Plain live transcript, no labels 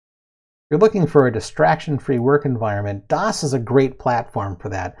you're looking for a distraction-free work environment, DOS is a great platform for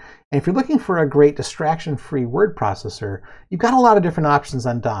that. And if you're looking for a great distraction-free word processor, you've got a lot of different options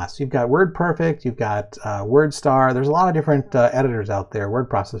on DOS. You've got WordPerfect, you've got WordStar. There's a lot of different editors out there, word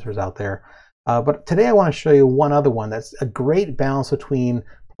processors out there. But today I want to show you one other one that's a great balance between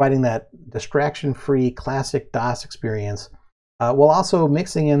providing that distraction-free classic DOS experience while also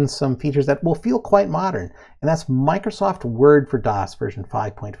mixing in some features that will feel quite modern. And that's Microsoft Word for DOS version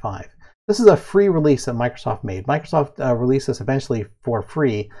 5.5. This is a free release that Microsoft made. Microsoft released this eventually for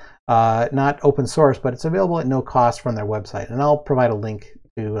free, not open source, but it's available at no cost from their website. And I'll provide a link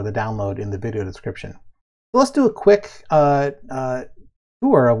to the download in the video description. So let's do a quick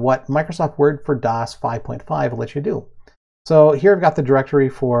tour of what Microsoft Word for DOS 5.5 will let you do. So here I've got the directory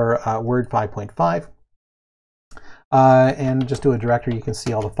for Word 5.5. And just do a directory, you can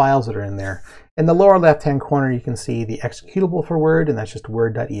see all the files that are in there. In the lower left-hand corner, you can see the executable for Word, and that's just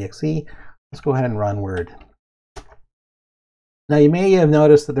word.exe. Let's go ahead and run Word. Now, you may have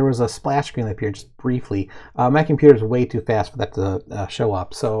noticed that there was a splash screen up here just briefly. My computer is way too fast for that to show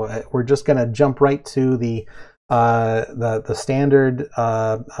up, so we're just going to jump right to the standard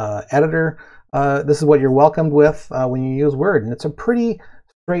editor. This is what you're welcomed with when you use Word, and it's a pretty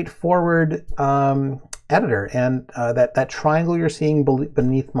straightforward editor, and that triangle you're seeing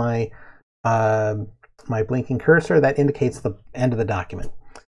beneath my my blinking cursor, that indicates the end of the document.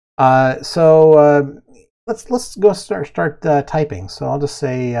 Let's go start typing. So I'll just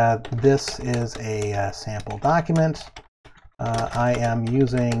say this is a sample document. I am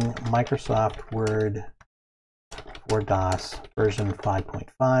using Microsoft Word for DOS version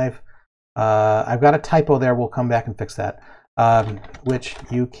 5.5. I've got a typo there. We'll come back and fix that, which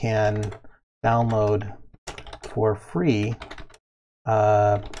you can download for free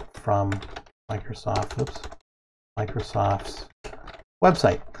from Microsoft's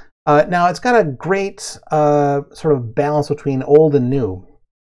website. Now it's got a great sort of balance between old and new.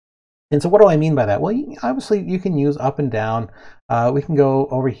 And so what do I mean by that? Well, obviously you can use up and down. We can go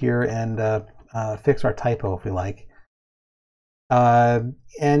over here and fix our typo if we like.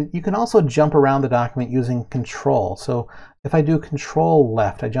 And you can also jump around the document using Control. So if I do Control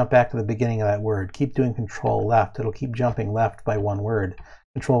left, I jump back to the beginning of that word. Keep doing Control left. It'll keep jumping left by one word.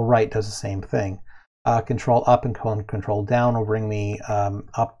 Control right does the same thing. Control up and Control down will bring me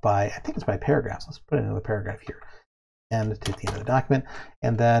up by, I think it's by paragraphs. Let's put another paragraph here. And to the end of the document.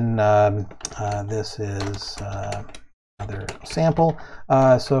 And then this is another sample.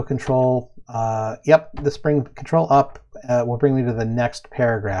 So Control, Control up will bring me to the next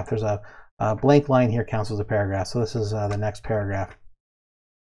paragraph. There's a blank line here, counts as a paragraph. So this is the next paragraph.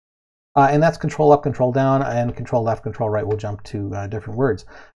 And that's Control up, Control down, and Control left, Control right will jump to different words.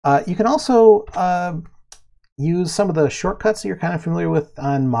 You can also use some of the shortcuts that you're kind of familiar with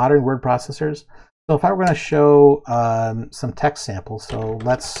on modern word processors. So if I were going to show some text samples, so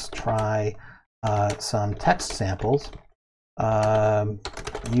let's try some text samples.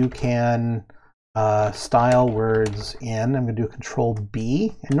 You can style words in. I'm going to do Control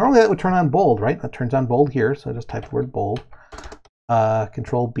B, and normally that would turn on bold, right? That turns on bold here, so I just type the word bold.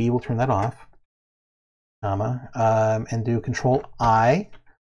 Control B will turn that off, comma, and do Control I,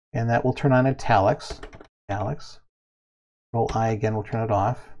 and that will turn on italics. Control I again will turn it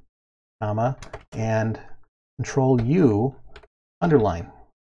off, comma, and Control U, underline.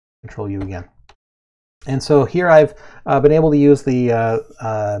 Control U again. And so here I've been able to use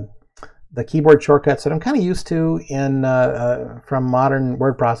the keyboard shortcuts that I'm kind of used to in from modern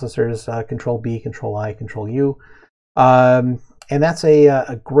word processors. Control B, Control I, Control U. And that's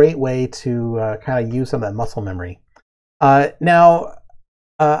a great way to kind of use some of that muscle memory. Now,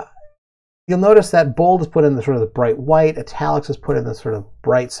 you'll notice that bold is put in the sort of the bright white, italics is put in the sort of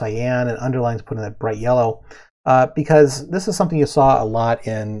bright cyan, and underline is put in that bright yellow, because this is something you saw a lot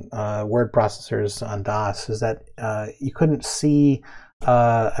in word processors on DOS, is that you couldn't see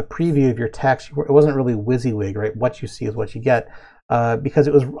a preview of your text. It wasn't really WYSIWYG, right? What you see is what you get, because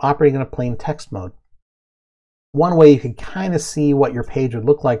it was operating in a plain text mode. One way you could kind of see what your page would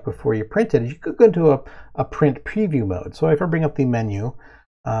look like before you print it is you could go into a print preview mode. So if I bring up the menu,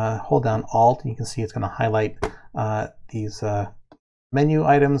 hold down Alt, and you can see it's going to highlight these menu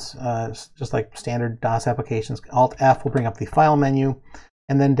items, just like standard DOS applications. Alt F will bring up the file menu,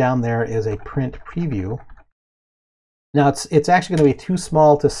 and then down there is a print preview. Now it's actually going to be too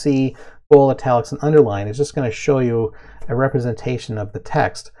small to see bold, italics, and underline. It's just going to show you a representation of the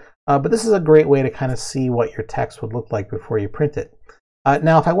text. But this is a great way to kind of see what your text would look like before you print it.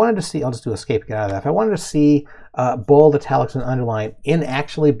 Now, if I wanted to see, I'll just do escape to get out of that. If I wanted to see bold, italics, and underline in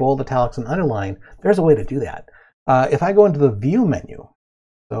actually bold, italics, and underline, there's a way to do that. If I go into the View menu,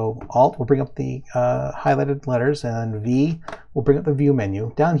 So Alt will bring up the highlighted letters, and V will bring up the View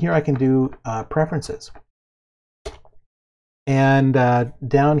menu. Down here I can do Preferences. And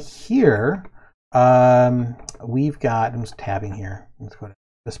down here, we've got, I'm just tabbing here. Let's go to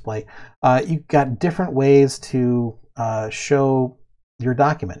Display. You've got different ways to show your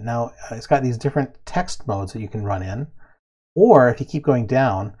document. Now, it's got these different text modes that you can run in. Or if you keep going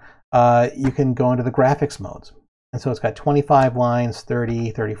down, you can go into the graphics modes. And so it's got 25 lines,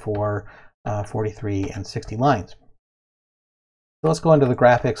 30, 34, 43, and 60 lines. So let's go into the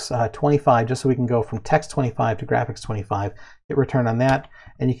graphics 25, just so we can go from text 25 to graphics 25. Hit return on that,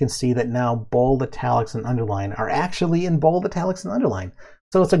 and you can see that now bold, italics, and underline are actually in bold, italics, and underline.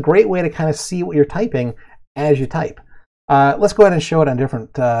 So it's a great way to kind of see what you're typing as you type. Let's go ahead and show it on different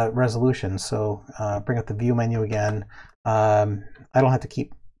resolutions. So bring up the View menu again. I don't have to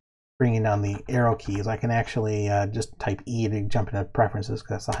keep bringing down the arrow keys. I can actually just type E to jump into Preferences,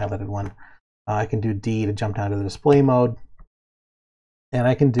 because that's the highlighted one. I can do D to jump down to the display mode. And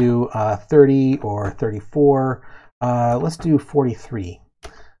I can do 30 or 34. Let's do 43.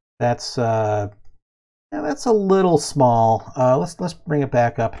 That's a little small. Let's bring it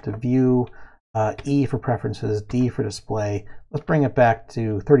back up to View, E for Preferences, D for Display. Let's bring it back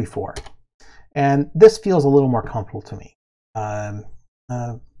to 34. And this feels a little more comfortable to me.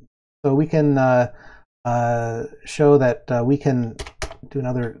 So we can show that we can do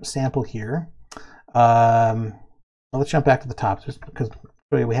another sample here. Well, let's jump back to the top, just because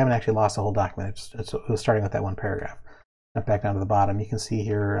we haven't actually lost the whole document. It was starting with that one paragraph. Jump back down to the bottom. You can see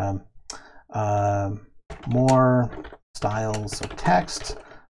here more styles of text.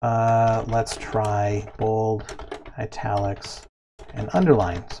 Let's try bold, italics, and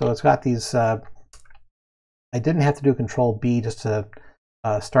underline. So it's got these. I didn't have to do Control B just to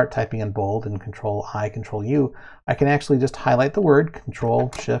start typing in bold, and Control I, Control U. I can actually just highlight the word,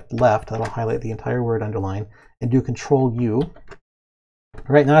 Control Shift Left. That'll highlight the entire word, underline, and do Control U. All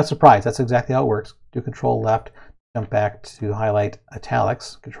right, not a surprise. That's exactly how it works. Do Control Left, jump back to highlight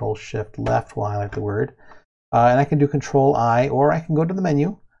italics. Control Shift Left will highlight the word. And I can do Control I, or I can go to the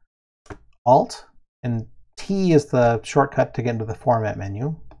menu, Alt, and T is the shortcut to get into the Format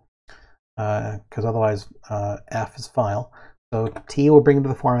menu, because otherwise F is File. So T will bring it to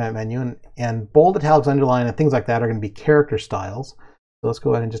the Format menu, and bold, italics, underline, and things like that are going to be character styles. So let's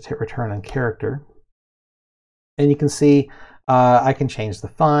go ahead and just hit return on character. And you can see I can change the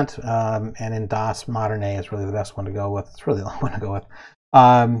font, and in DOS, Modern A is really the best one to go with. It's really the only one to go with.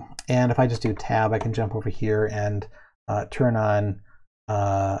 And if I just do Tab, I can jump over here and turn on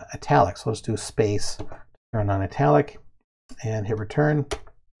italics. So let's do space, turn on italic, and hit return.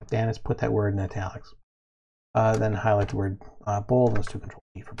 And it's put that word in italics. Then highlight the word bold. Let's do Control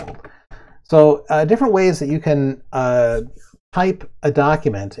B for bold. So different ways that you can type a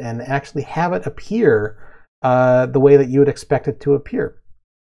document and actually have it appear the way that you would expect it to appear.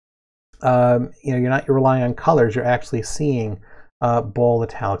 You're relying on colors. You're actually seeing bold,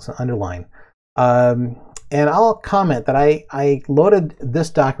 italics, and underline. And I'll comment that I loaded this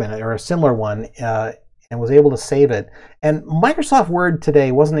document, or a similar one, and was able to save it. And Microsoft Word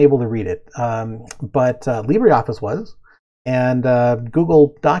today wasn't able to read it, but LibreOffice was, and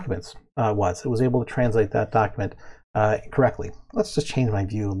Google Documents was. It was able to translate that document correctly. Let's just change my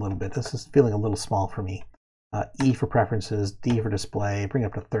view a little bit. This is feeling a little small for me. E for Preferences, D for Display, bring it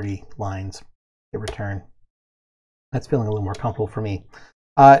up to 30 lines, hit return. That's feeling a little more comfortable for me.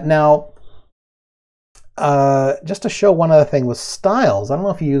 Now, just to show one other thing with styles, I don't know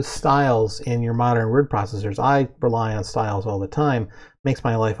if you use styles in your modern word processors. I rely on styles all the time. Makes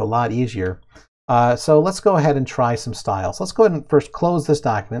my life a lot easier. So let's go ahead and try some styles. Let's go ahead and first close this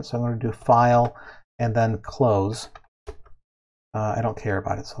document. So I'm going to do File and then Close. I don't care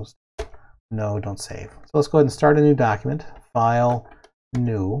about it, so no, don't save. So let's go ahead and start a new document. File,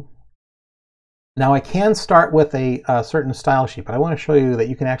 New. Now I can start with a certain style sheet, but I want to show you that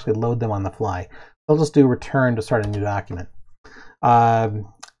you can actually load them on the fly. I'll just do Return to start a new document.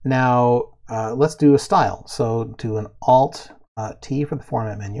 Now let's do a style. So do an Alt T for the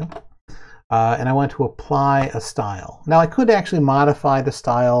Format menu. And I want to apply a style. Now I could actually modify the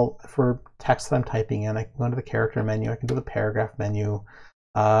style for text that I'm typing in. I can go into the character menu. I can do the paragraph menu.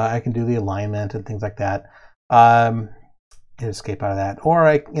 I can do the alignment and things like that. Escape out of that. Or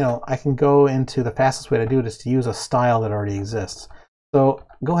I can go into the fastest way to do it is to use a style that already exists. So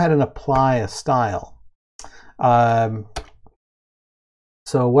go ahead and apply a style. So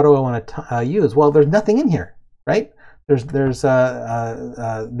what do I want to use? Well, there's nothing in here, right? There's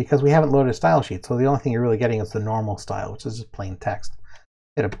because we haven't loaded a style sheet. So the only thing you're really getting is the normal style, which is just plain text.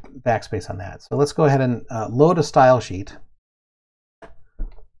 Hit a backspace on that. So let's go ahead and load a style sheet.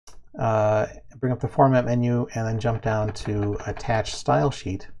 bring up the format menu, and then jump down to attach style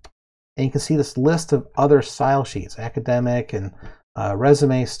sheet. And you can see this list of other style sheets, academic and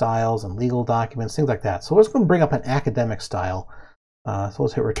resume styles and legal documents, things like that. So we're just going to bring up an academic style. So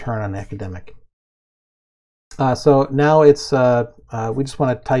let's hit return on academic. So now it's, we just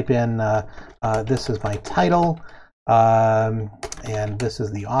want to type in, this is my title, and this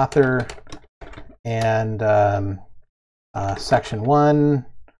is the author, and section 1,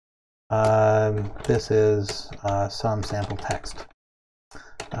 this is some sample text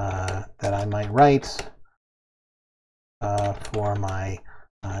that I might write for my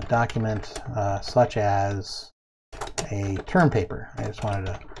document, such as a term paper. I just wanted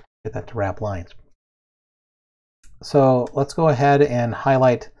to get that to wrap lines. So let's go ahead and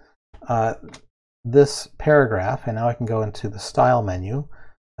highlight this paragraph, and now I can go into the style menu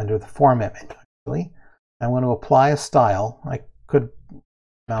under the format menu. Actually, I want to apply a style. I could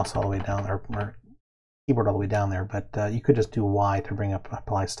mouse all the way down there, or keyboard all the way down there, but you could just do Y to bring up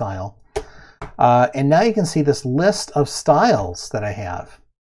apply style. And now you can see this list of styles that I have.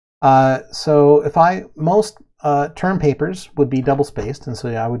 So if most term papers would be double spaced, and so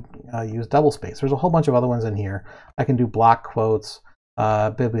I would use double space. There's a whole bunch of other ones in here. I can do block quotes,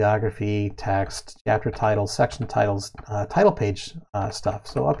 bibliography, text, chapter titles, section titles, title page stuff.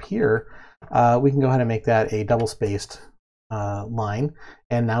 So up here, we can go ahead and make that a double spaced line,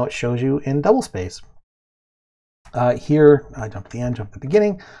 and now it shows you in double space. Here, I jump at the end, jump at the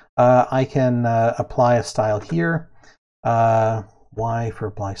beginning. I can apply a style here. Y for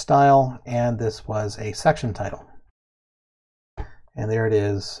apply style, and this was a section title. And there it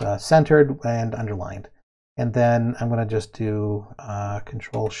is, centered and underlined. And then I'm going to just do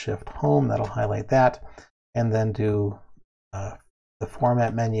Control-Shift-Home, that'll highlight that, and then do the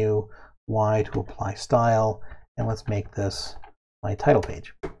format menu, Y to apply style, and let's make this my title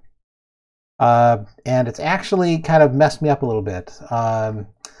page. And it's actually kind of messed me up a little bit.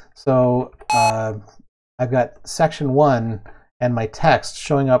 So I've got section 1 and my text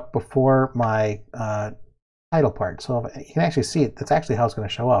showing up before my title part. So if you can actually see it, that's actually how it's going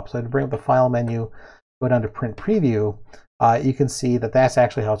to show up. So to bring up the file menu, go down to print preview, you can see that that's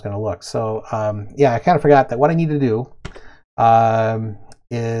actually how it's going to look. So yeah, I kind of forgot that what I need to do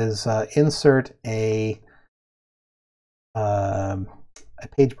is insert a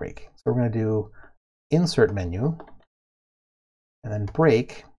page break. So we're going to do insert menu and then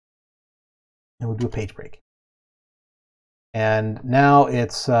break, and we'll do a page break. And now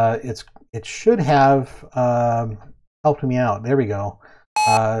it should have helped me out. There we go.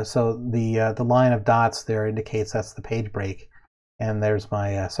 So the line of dots there indicates that's the page break, and there's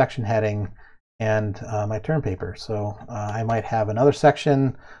my section heading and my term paper. So I might have another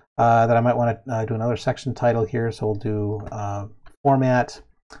section that I might want to do another section title here. So we'll do format,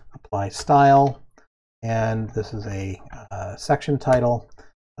 apply style, and this is a section title.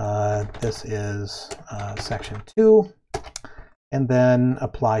 This is section 2. And then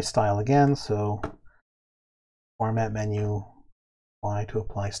apply style again. So format menu, Y to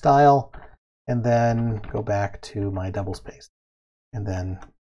apply style, and then go back to my double space. And then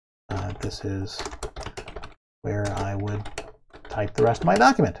this is where I would type the rest of my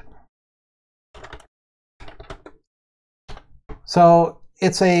document. So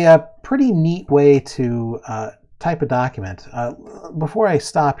it's a pretty neat way to type a document. Before I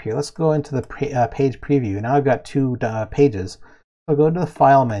stop here, let's go into the page preview. Now I've got 2 pages. So go to the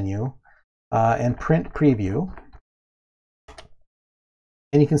file menu and print preview.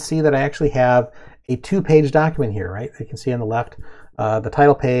 And you can see that I actually have a 2-page document here, right? You can see on the left the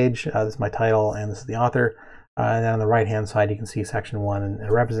title page, this is my title, and this is the author. And then on the right-hand side, you can see section 1 and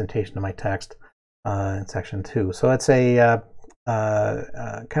a representation of my text in section 2. So it's a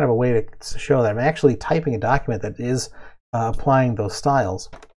kind of a way to show that I'm actually typing a document that is applying those styles.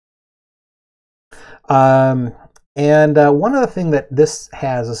 And one other thing that this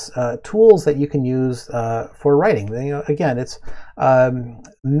has is tools that you can use for writing. You know, again, it's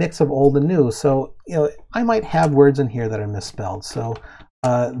mix of old and new. So you know, I might have words in here that are misspelled. So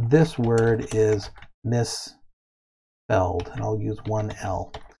this word is misspelled, and I'll use 1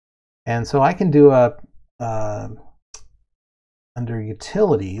 L. And so I can do a under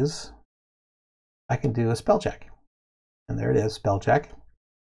utilities, I can do a spell check, and there it is, spell check.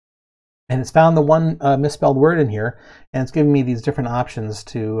 And it's found the one misspelled word in here, and it's giving me these different options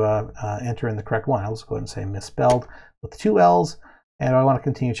to enter in the correct one. I'll just go ahead and say misspelled with 2 L's, and I want to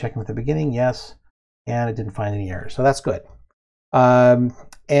continue checking with the beginning, yes, and it didn't find any errors, so that's good. And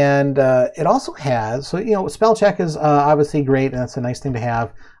it also has, so you know, spell check is obviously great, and that's a nice thing to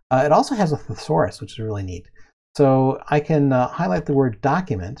have. It also has a thesaurus, which is really neat. So I can highlight the word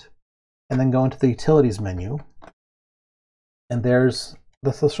document, and then go into the Utilities menu. And there's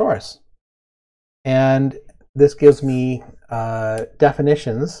the thesaurus. And this gives me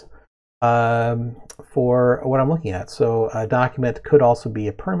definitions for what I'm looking at. So a document could also be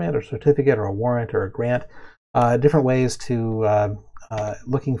a permit or certificate or a warrant or a grant. Different ways to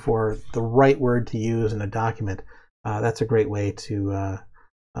looking for the right word to use in a document. That's a great way to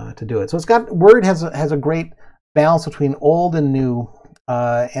do it. So it's got Word has a great balance between old and new,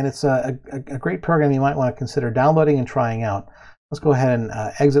 and it's a great program you might want to consider downloading and trying out. Let's go ahead and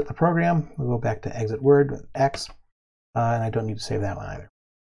exit the program. We'll go back to Exit Word with X, and I don't need to save that one either.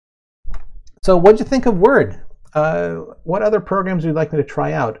 So what did you think of Word? What other programs would you like me to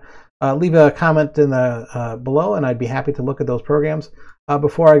try out? Leave a comment in the below, and I'd be happy to look at those programs.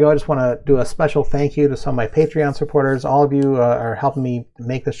 Before I go, I just want to do a special thank you to some of my Patreon supporters. All of you are helping me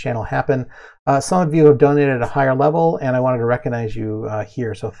make this channel happen. Some of you have donated at a higher level, and I wanted to recognize you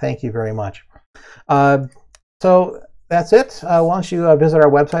here, so thank you very much. So that's it. Why don't you visit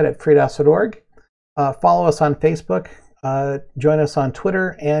our website at freedos.org, follow us on Facebook, join us on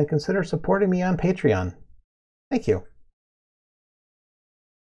Twitter, and consider supporting me on Patreon. Thank you.